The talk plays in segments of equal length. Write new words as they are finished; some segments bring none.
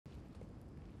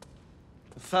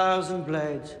1,000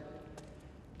 blades,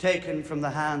 taken from the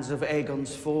hands of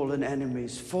Aegon's fallen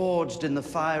enemies, forged in the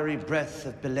fiery breath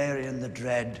of Balerion the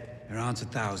Dread. There aren't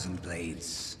 1,000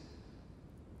 blades.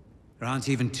 There aren't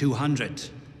even 200.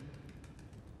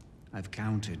 I've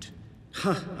counted.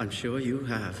 Huh, I'm sure you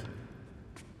have.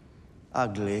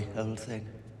 Ugly old thing.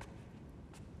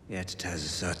 Yet it has a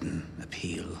certain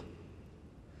appeal.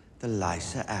 The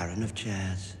Lysa Arryn of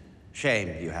chairs.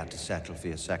 Shame you had to settle for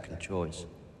your second choice.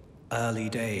 Early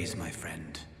days, my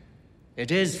friend.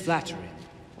 It is flattering,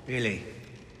 really.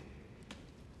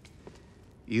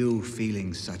 You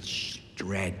feeling such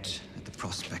dread at the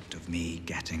prospect of me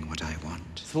getting what I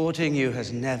want. Thwarting you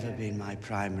has never been my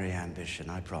primary ambition,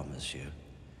 I promise you.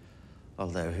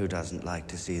 Although who doesn't like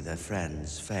to see their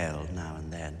friends fail now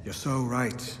and then? You're so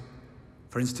right.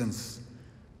 For instance,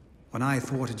 when I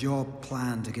thwarted your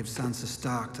plan to give Sansa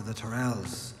Stark to the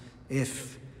Tyrells,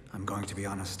 I'm going to be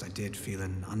honest, I did feel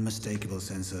an unmistakable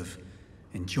sense of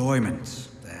enjoyment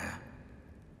there.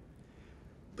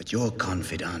 But your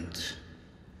confidant,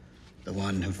 the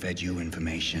one who fed you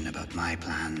information about my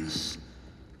plans,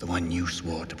 the one you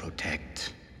swore to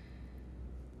protect,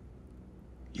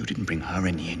 you didn't bring her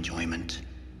any enjoyment.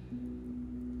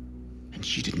 And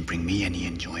she didn't bring me any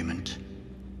enjoyment.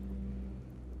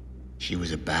 She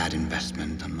was a bad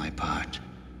investment on my part.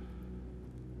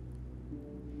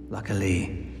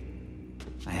 Luckily,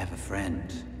 I have a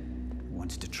friend who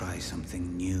wants to try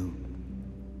something new,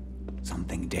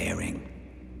 something daring.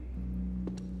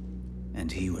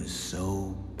 And he was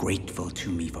so grateful to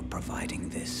me for providing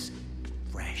this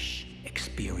fresh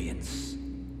experience.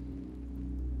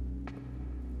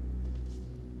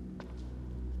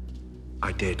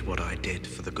 I did what I did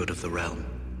for the good of the realm.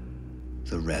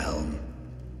 The realm?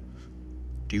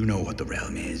 Do you know what the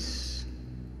realm is?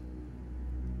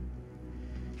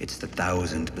 It's the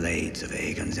 1,000 blades of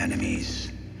Aegon's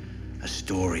enemies. A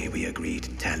story we agreed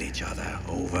to tell each other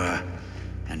over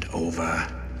and over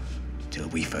till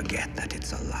we forget that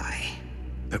it's a lie.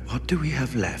 But what do we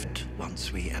have left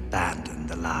once we abandon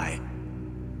the lie?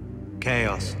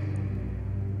 Chaos.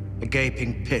 A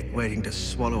gaping pit waiting to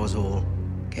swallow us all.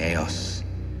 Chaos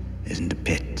isn't a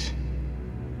pit.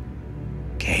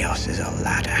 Chaos is a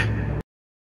ladder.